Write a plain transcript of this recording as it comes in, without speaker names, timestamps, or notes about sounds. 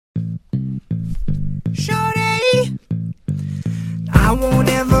I won't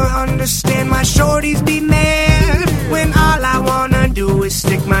ever understand my shorties be mad when all I wanna do is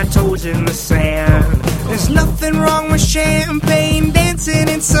stick my toes in the sand. There's nothing wrong with champagne, dancing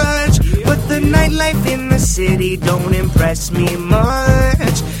and such, but the nightlife in the city don't impress me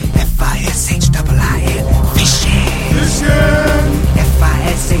much. F-I-S-H-I-I-N, Fishin'.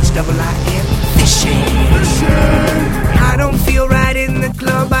 F-I-S-H-I-I-N, Fishin'. I don't feel right in the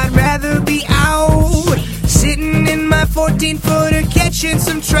club, I'd rather be out, sitting in my 14-footer catching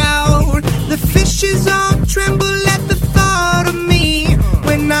some trout. The fishes all tremble at the thought of me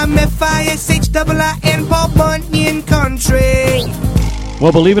when I'm F-I-S-H-I-I-N, Paul Bunyan country.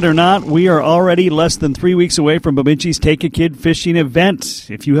 Well, believe it or not, we are already less than 3 weeks away from Bemidji's Take a Kid Fishing event.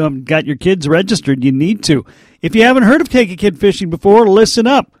 If you haven't got your kids registered, you need to. If you haven't heard of Take a Kid Fishing before, listen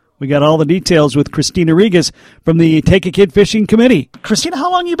up. We got all the details with Christina Regas from the Take a Kid Fishing Committee. Christina,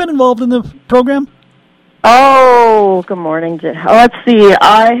 how long have you been involved in the program? Oh, good morning. Let's see.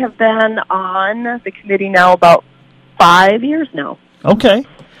 I have been on the committee now about 5 years now. Okay.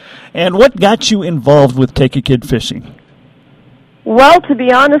 And what got you involved with Take a Kid Fishing? Well, to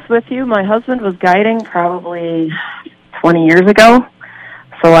be honest with you, my husband was guiding probably 20 years ago,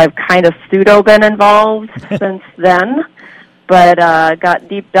 so I've kind of pseudo been involved since then, but got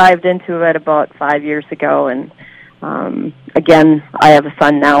deep dived into it about 5 years ago, and again, I have a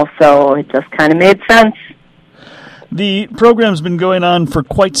son now, so it just kind of made sense. The program's been going on for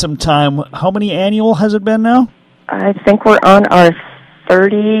quite some time. How many annual has it been now? I think we're on our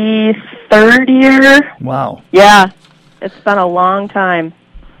 33rd year. Wow. Yeah. It's been a long time.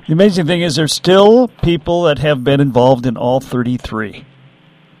 The amazing thing is there's still people that have been involved in all 33.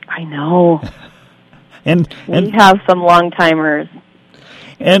 I know. and we have some long-timers.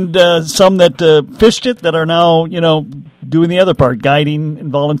 And some that fished it that are now, doing the other part, guiding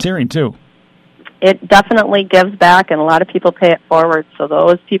and volunteering too. It definitely gives back, and a lot of people pay it forward. So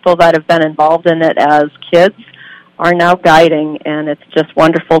those people that have been involved in it as kids are now guiding, and it's just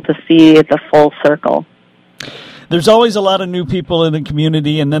wonderful to see the full circle. There's always a lot of new people in the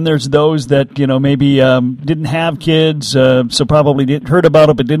community, and then there's those that, maybe didn't have kids, so probably heard about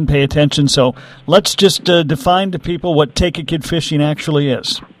it but didn't pay attention. So let's just define to people what Take a Kid Fishing actually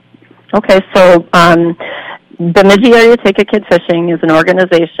is. Okay, so Bemidji Area Take a Kid Fishing is an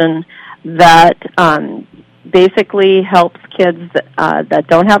organization that basically helps kids that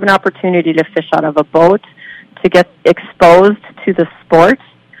don't have an opportunity to fish out of a boat to get exposed to the sport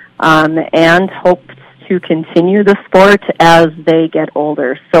and hope to continue the sport as they get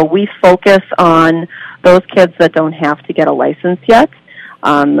older. So we focus on those kids that don't have to get a license yet.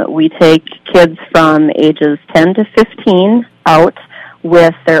 We take kids from ages 10 to 15 out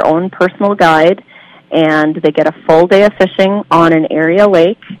with their own personal guide, and they get a full day of fishing on an area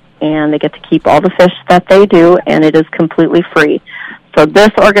lake, and they get to keep all the fish that they do, and it is completely free. So this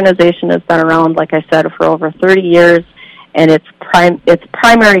organization has been around, like I said, for over 30 years, and its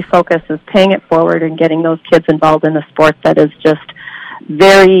primary focus is paying it forward and getting those kids involved in a sport that is just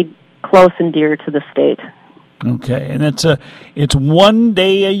very close and dear to the state. Okay, and it's 1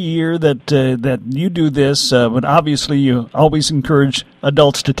 day a year that you do this, but obviously you always encourage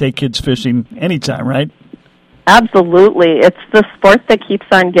adults to take kids fishing anytime, right? Absolutely. It's the sport that keeps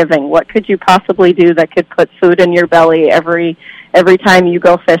on giving. What could you possibly do that could put food in your belly every time you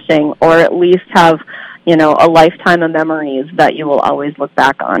go fishing, or at least have a lifetime of memories that you will always look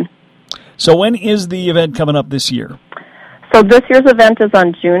back on. So when is the event coming up this year? So this year's event is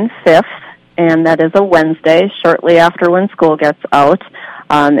on June 5th, and that is a Wednesday, shortly after when school gets out.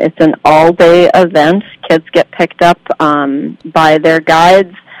 It's an all-day event. Kids get picked up by their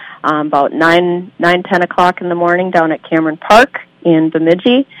guides about 10 o'clock in the morning down at Cameron Park in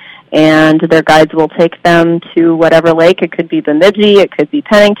Bemidji, and their guides will take them to whatever lake. It could be Bemidji, it could be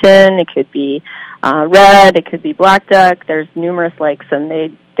Pennington, it could be Red, it could be Black Duck. There's numerous lakes, and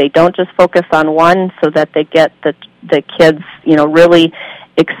they don't just focus on one, so that they get the kids, really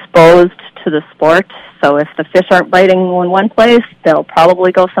exposed to the sport. So if the fish aren't biting in one place, they'll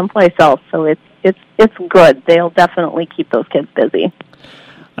probably go someplace else. So it's good. They'll definitely keep those kids busy.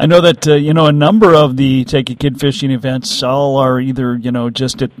 I know that, a number of the Take a Kid Fishing events all are either,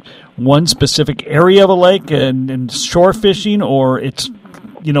 just at one specific area of a lake and shore fishing, or it's,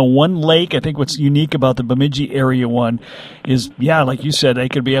 one lake. I think what's unique about the Bemidji area one is, like you said, they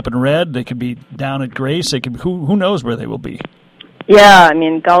could be up in Red, they could be down at Grace, they could, who knows where they will be. Yeah,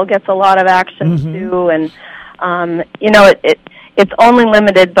 Gull gets a lot of action too, and, it's only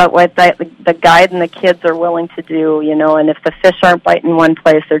limited, but what the guide and the kids are willing to do, and if the fish aren't biting one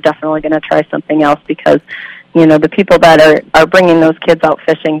place, they're definitely going to try something else, because, the people that are bringing those kids out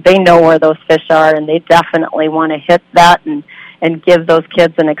fishing, they know where those fish are, and they definitely want to hit that and and give those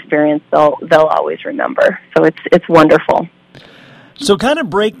kids an experience they'll always remember. So it's wonderful. So kind of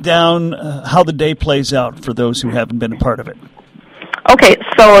break down how the day plays out for those who haven't been a part of it. Okay,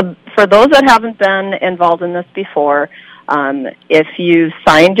 so for those that haven't been involved in this before, if you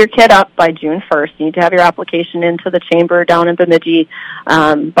signed your kid up by June 1st, you need to have your application into the chamber down in Bemidji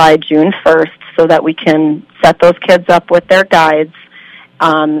by June 1st so that we can set those kids up with their guides.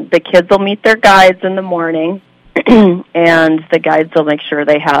 The kids will meet their guides in the morning, and the guides will make sure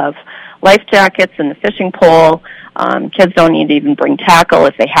they have life jackets and the fishing pole. Kids don't need to even bring tackle.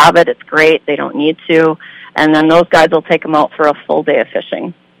 If they have it, it's great. They don't need to. And then those guides will take them out for a full day of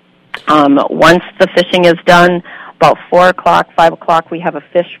fishing. Once the fishing is done, about 4 o'clock, 5 o'clock, we have a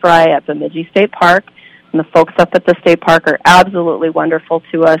fish fry at Bemidji State Park. And the folks up at the state park are absolutely wonderful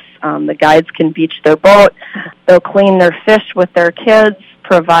to us. The guides can beach their boat. They'll clean their fish with their kids,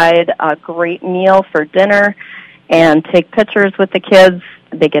 provide a great meal for dinner, and take pictures with the kids.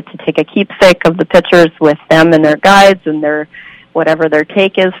 They get to take a keepsake of the pictures with them and their guides and their whatever their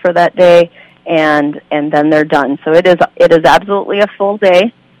take is for that day, and then they're done. So it is absolutely a full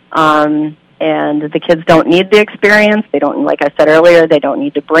day, and the kids don't need the experience. They don't, like I said earlier, they don't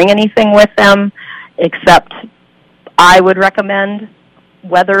need to bring anything with them, except I would recommend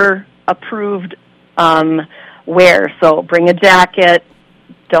weather-approved wear. So bring a jacket.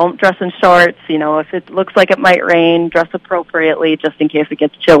 Don't dress in shorts. You know, if it looks like it might rain, dress appropriately just in case it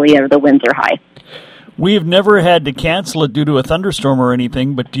gets chilly or the winds are high. We've never had to cancel it due to a thunderstorm or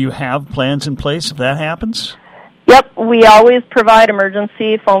anything, but do you have plans in place if that happens? Yep, we always provide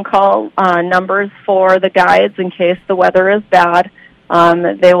emergency phone call numbers for the guides in case the weather is bad.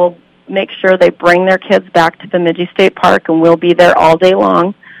 They will make sure they bring their kids back to Bemidji State Park, and we'll be there all day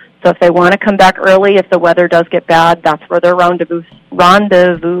long. So if they want to come back early, if the weather does get bad, that's where their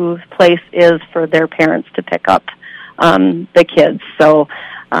rendezvous place is for their parents to pick up the kids. So,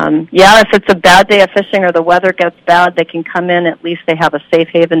 if it's a bad day of fishing or the weather gets bad, they can come in. At least they have a safe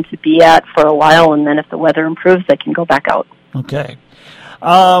haven to be at for a while, and then if the weather improves, they can go back out. Okay.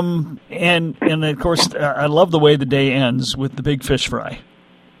 And of course, I love the way the day ends with the big fish fry.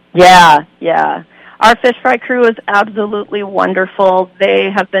 Yeah. Our fish fry crew is absolutely wonderful.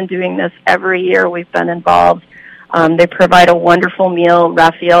 They have been doing this every year we've been involved. They provide a wonderful meal.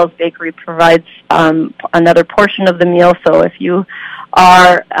 Raphael's Bakery provides another portion of the meal. So if you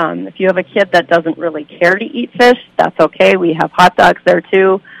have a kid that doesn't really care to eat fish, that's okay. We have hot dogs there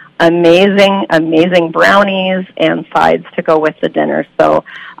too. Amazing brownies and sides to go with the dinner. So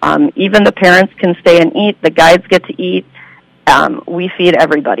even the parents can stay and eat. The guides get to eat. We feed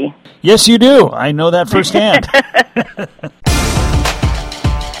everybody. Yes, you do. I know that firsthand.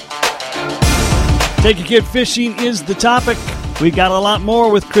 Take a Kid Fishing is the topic. We got a lot more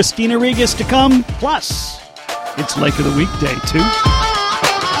with Christina Regas to come. Plus, it's Lake of the Week Day, too.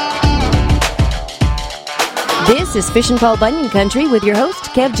 This is Fishin' Paul Bunyan Country with your host,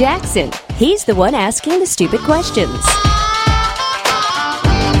 Kev Jackson. He's the one asking the stupid questions.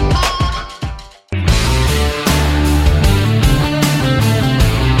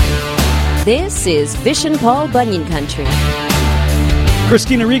 This is Fishin' Paul Bunyan Country.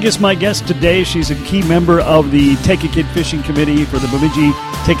 Christina Regas, my guest today. She's a key member of the Take a Kid Fishing Committee for the Bemidji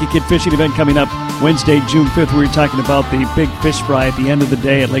Take a Kid Fishing event coming up Wednesday, June 5th. We were talking about the big fish fry at the end of the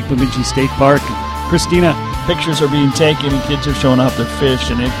day at Lake Bemidji State Park. Christina, pictures are being taken and kids are showing off their fish,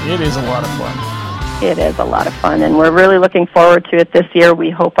 and it is a lot of fun. It is a lot of fun, and we're really looking forward to it this year. We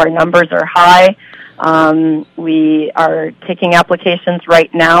hope our numbers are high. We are taking applications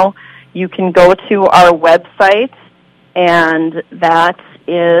right now. You can go to our website, and that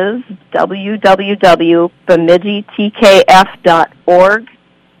is www.bemidjitkf.org,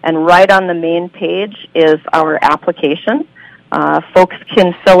 and right on the main page is our application. Folks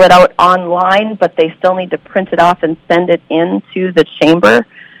can fill it out online, but they still need to print it off and send it in to the chamber,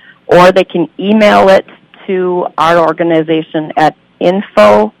 or they can email it to our organization at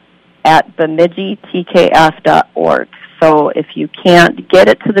info@bemidjitkf.org. So if you can't get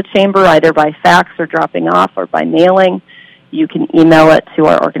it to the chamber, either by fax or dropping off or by mailing, you can email it to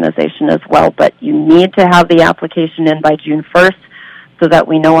our organization as well. But you need to have the application in by June 1st so that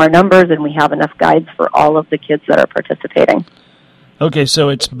we know our numbers and we have enough guides for all of the kids that are participating. Okay, so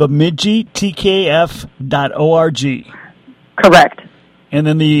it's bemidjitkf.org. Correct. And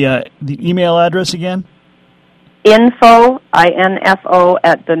then the email address again? Info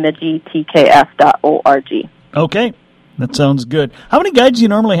 @bemidjitkf.org. Okay. That sounds good. How many guides do you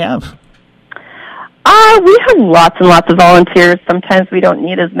normally have? We have lots and lots of volunteers. Sometimes we don't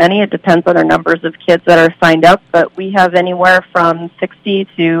need as many. It depends on our numbers of kids that are signed up, but we have anywhere from 60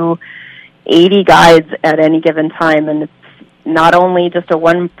 to 80 guides at any given time, and not only just a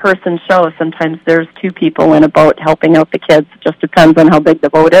one-person show. Sometimes there's two people in a boat helping out the kids. It just depends on how big the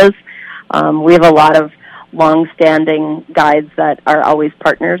boat is. We have a lot of long-standing guides that are always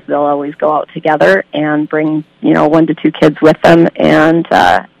partners. They'll always go out together and bring, 1 to 2 kids with them, and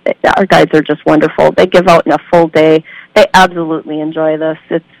our guides are just wonderful. They give out in a full day. They absolutely enjoy this.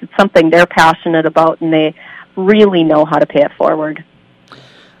 It's something they're passionate about, and they really know how to pay it forward.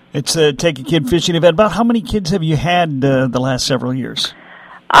 It's a Take a Kid fishing event. About how many kids have you had the last several years?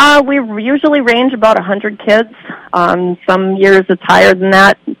 We usually range about 100 kids. Some years it's higher than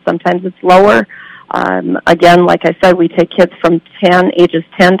that. Sometimes it's lower. Again, like I said, we take kids from ages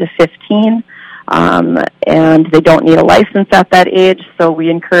 10 to 15, and they don't need a license at that age. So we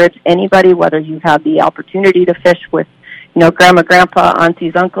encourage anybody, whether you've had the opportunity to fish with, grandma, grandpa,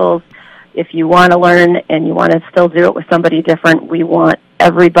 aunties, uncles. If you want to learn and you want to still do it with somebody different, we want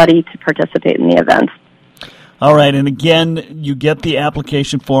everybody to participate in the event. All right, and again, you get the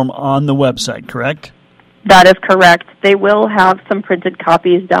application form on the website, correct? That is correct. They will have some printed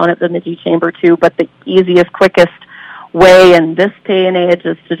copies down at the Bemidji Chamber too, but the easiest, quickest way in this day and age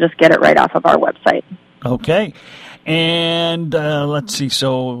is to just get it right off of our website. Okay. And let's see,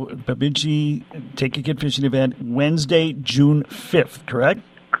 so Bemidji Take a Kid fishing event, Wednesday, June 5th, correct?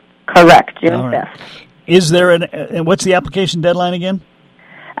 Correct, June 5th. Is there and what's the application deadline again?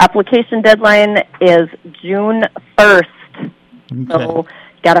 Application deadline is June 1st. Okay. So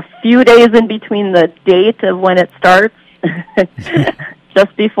got a few days in between the date of when it starts,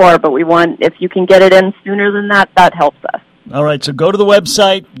 just before, but we want, if you can get it in sooner than that, that helps us. All right, so go to the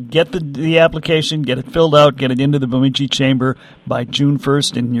website, get the application, get it filled out, get it into the Bemidji Chamber by June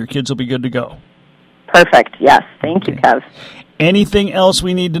 1st, and your kids will be good to go. Perfect, yes. Thank you, Kev. Anything else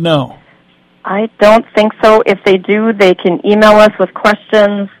we need to know? I don't think so. If they do, they can email us with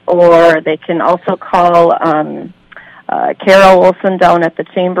questions, or they can also call Carol Olson down at the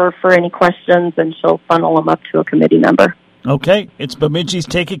Chamber for any questions, and she'll funnel them up to a committee member. Okay, it's Bemidji's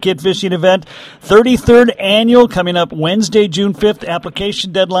Take a Kid fishing event, 33rd annual, coming up Wednesday, June 5th.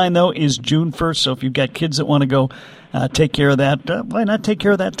 Application deadline, though, is June 1st, so if you've got kids that want to go take care of that, why not take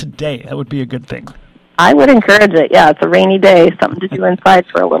care of that today? That would be a good thing. I would encourage it. Yeah, it's a rainy day, something to do inside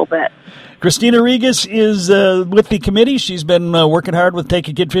for a little bit. Christina Regas is with the committee. She's been working hard with Take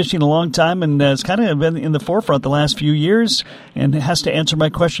a Kid fishing a long time and has kind of been in the forefront the last few years and has to answer my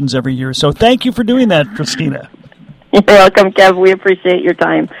questions every year. So thank you for doing that, Christina. You're welcome, Kev. We appreciate your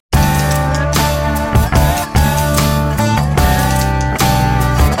time.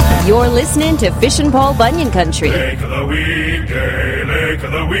 You're listening to Fishin' Paul Bunyan Country. Lake of the weekday, lake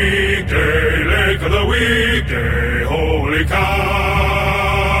of the weekday, lake of the weekday, holy cow.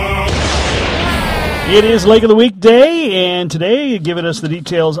 It is Lake of the Weekday, and today, giving us the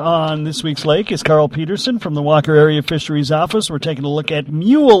details on this week's lake is Carl Peterson from the Walker Area Fisheries Office. We're taking a look at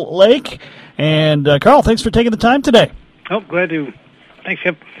Mule Lake. And, Carl, thanks for taking the time today. Oh, glad to. Thanks,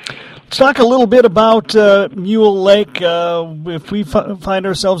 Kip. Let's talk a little bit about Mule Lake. If we find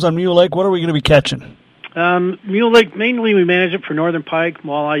ourselves on Mule Lake, what are we going to be catching? Mule Lake, mainly we manage it for northern pike,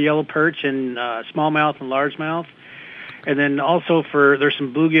 walleye, yellow perch, and smallmouth and largemouth. And then also there's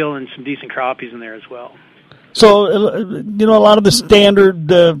some bluegill and some decent crappies in there as well. So, a lot of the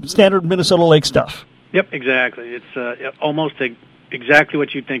standard Minnesota Lake stuff. Yep, exactly. It's almost exactly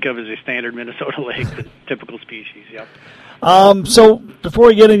what you'd think of as a standard Minnesota lake, the typical species, yep. So, before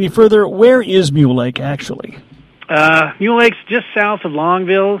we get any further, where is Mule Lake, actually? Mule Lake's just south of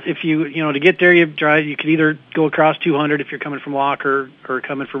Longville. If you to get there, you could either go across 200 if you're coming from Walker or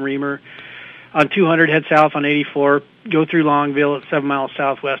coming from Reamer. On 200, head south on 84, go through Longville. It's 7 miles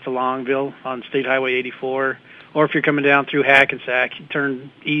southwest of Longville on State Highway 84. Or if you're coming down through Hackensack, you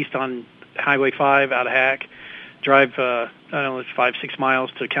turn east on Highway 5 out of Hack, drive, it's 5-6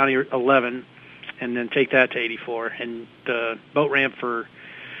 miles to County 11, and then take that to 84. And the boat ramp for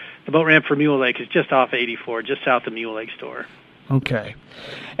Mule Lake is just off 84, just south of Mule Lake Store. Okay.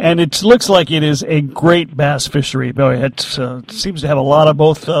 And it looks like it is a great bass fishery. Boy, it seems to have a lot of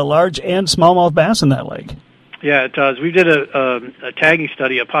both large and smallmouth bass in that lake. Yeah, it does. We did a tagging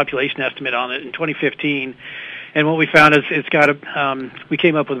study, a population estimate on it in 2015, and what we found is it's got we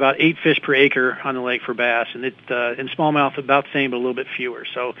came up with about 8 fish per acre on the lake for bass, and in smallmouth about the same, but a little bit fewer.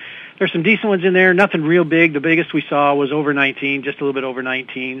 So there's some decent ones in there. Nothing real big. The biggest we saw was over 19, just a little bit over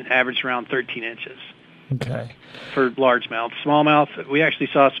 19, averaged around 13 inches. Okay. For largemouth. Smallmouth, we actually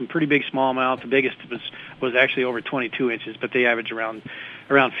saw some pretty big smallmouth. The biggest was actually over 22 inches, but they average around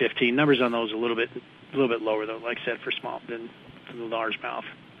 15. Numbers on those a little bit lower though, like I said, for small than the largemouth.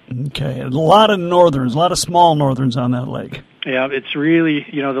 Okay, a lot of northerns, a lot of small northerns on that lake. Yeah, it's really,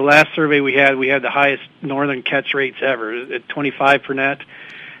 the last survey we had the highest northern catch rates ever at 25 per net.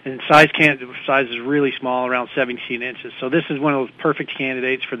 And size is really small, around 17 inches. So this is one of those perfect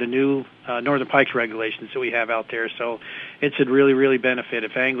candidates for the new northern pike regulations that we have out there. So it should really, really benefit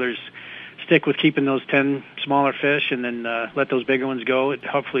if anglers stick with keeping those 10 smaller fish and then let those bigger ones go. It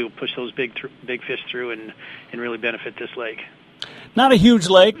hopefully will push those big fish through and really benefit this lake. Not a huge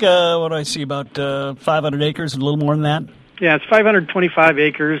lake. What do I see? About 500 acres, a little more than that? Yeah, it's 525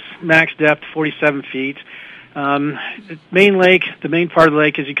 acres, max depth 47 feet. The main part of the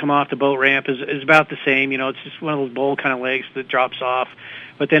lake as you come off the boat ramp is about the same. It's just one of those bowl kind of lakes that drops off.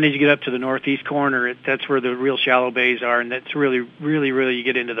 But then as you get up to the northeast corner, that's where the real shallow bays are, and that's really, really, really you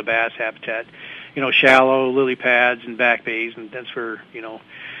get into the bass habitat. Shallow lily pads and back bays, and that's where,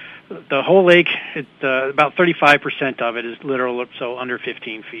 the whole lake, about 35% of it is literal, so under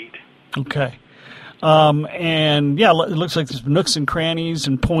 15 feet. Okay. And, yeah, it looks like there's nooks and crannies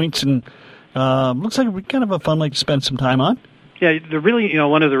and points, and looks like kind of a fun lake to spend some time on. Yeah,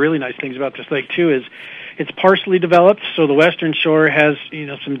 one of the really nice things about this lake, too, is it's partially developed, so the western shore has,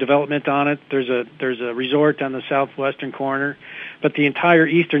 some development on it. There's a resort on the southwestern corner, but the entire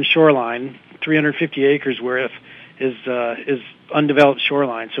eastern shoreline, 350 acres worth, is undeveloped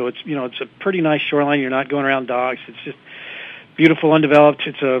shoreline. So it's a pretty nice shoreline. You're not going around docks. It's just beautiful, undeveloped.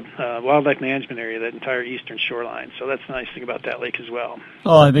 It's a wildlife management area, that entire eastern shoreline. So that's the nice thing about that lake as well.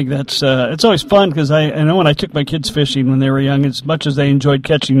 Oh, I think that's it's always fun because I know when I took my kids fishing when they were young, as much as they enjoyed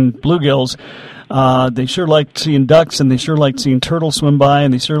catching bluegills, they sure liked seeing ducks, and they sure liked seeing turtles swim by,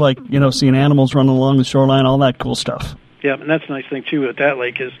 and they sure liked seeing animals running along the shoreline, all that cool stuff. Yeah, and that's the nice thing too with that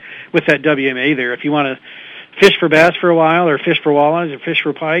lake is with that WMA there. If you want to fish for bass for a while, or fish for walleyes, or fish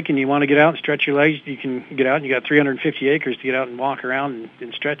for pike, and you want to get out and stretch your legs, you can get out, and you got 350 acres to get out and walk around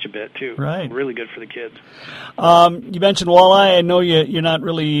and stretch a bit, too. Right. Really good for the kids. You mentioned walleye. I know you're not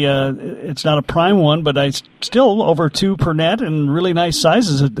really, it's not a prime one, but still over 2 per net, and really nice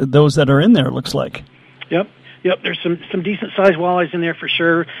sizes, those that are in there, it looks like. Yep, there's some decent sized walleyes in there for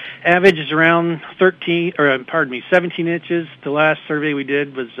sure. Average is around 17 inches. The last survey we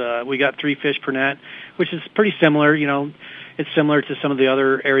did was we got 3 fish per net, which is pretty similar. It's similar to some of the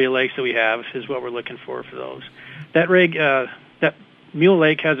other area lakes that we have is what we're looking for those. That Mule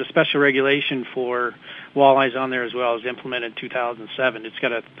Lake has a special regulation for walleyes on there as well. It was implemented in 2007. It's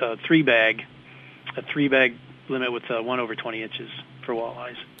got a 3-bag limit with 1 over 20 inches for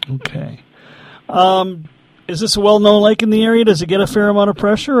walleyes. Okay. Is this a well-known lake in the area? Does it get a fair amount of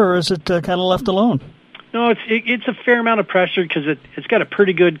pressure, or is it kind of left alone? No, it's a fair amount of pressure because it's got a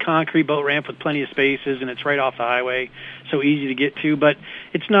pretty good concrete boat ramp with plenty of spaces, and it's right off the highway, so easy to get to. But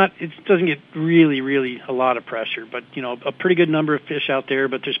it doesn't get really, really a lot of pressure. But a pretty good number of fish out there.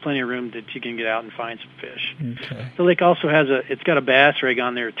 But there's plenty of room that you can get out and find some fish. Okay. The lake also has it's got a bass rig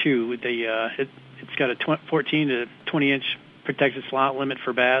on there too. It's got a 14 to 20 inch protected slot limit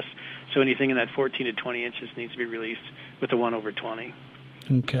for bass. So anything in that 14 to 20 inches needs to be released with a 1 over 20.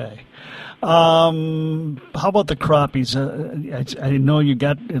 Okay. How about the crappies? I know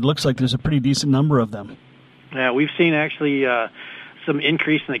it looks like there's a pretty decent number of them. Yeah, we've seen actually some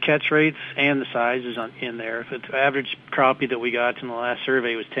increase in the catch rates and the sizes in there. The average crappie that we got in the last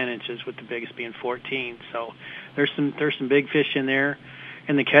survey was 10 inches, with the biggest being 14. So there's some big fish in there,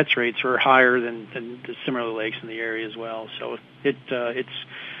 and the catch rates are higher than the similar lakes in the area as well. So it's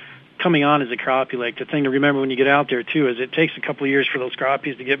coming on as a crappie lake. The thing to remember when you get out there, too, is it takes a couple of years for those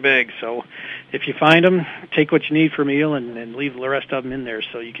crappies to get big. So if you find them, take what you need for a meal and leave the rest of them in there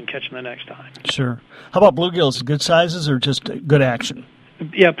so you can catch them the next time. Sure. How about bluegills? Good sizes or just good action?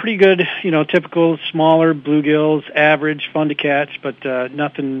 Yeah, pretty good. Typical smaller bluegills, average, fun to catch, but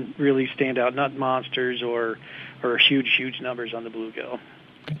nothing really stand out, not monsters or huge numbers on the bluegill.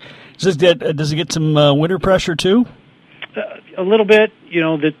 Okay. Does it get some winter pressure, too? A little bit,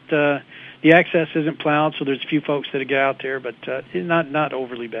 that the access isn't plowed, so there's a few folks that get out there, but not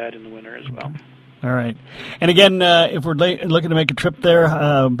overly bad in the winter as well. All right. And again, if we're looking to make a trip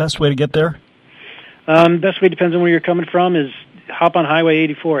there, best way to get there? Best way, depends on where you're coming from, is hop on Highway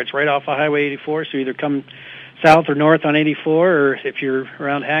 84. It's right off of Highway 84, so either come south or north on 84, or if you're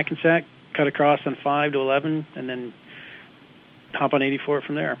around Hackensack, cut across on 5 to 11, and then hop on 84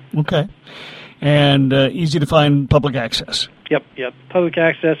 from there. Okay. And easy to find public access. Yep. Public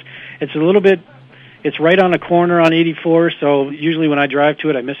access. It's right on a corner on 84, so usually when I drive to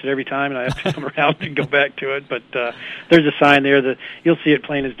it, I miss it every time, and I have to come around and go back to it. But there's a sign there that you'll see it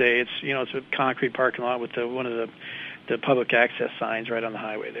plain as day. It's a concrete parking lot with one of the public access signs right on the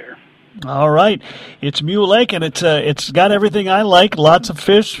highway there. All right. It's Mule Lake, and it's got everything I like. Lots of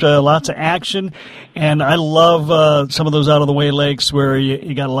fish, lots of action, and I love some of those out-of-the-way lakes where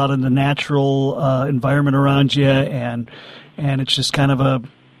you got a lot of the natural environment around you, and it's just kind of a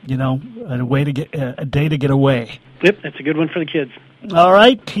way to get a day to get away. Yep, that's a good one for the kids. All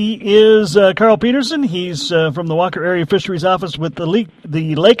right. He is Carl Peterson. He's from the Walker Area Fisheries Office with the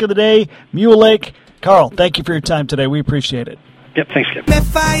Lake of the Day, Mule Lake. Carl, thank you for your time today. We appreciate it. Yep, thanks, Kip.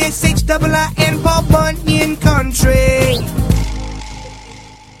 F-I-S-H-I-I-N, Paul Bunyan Country.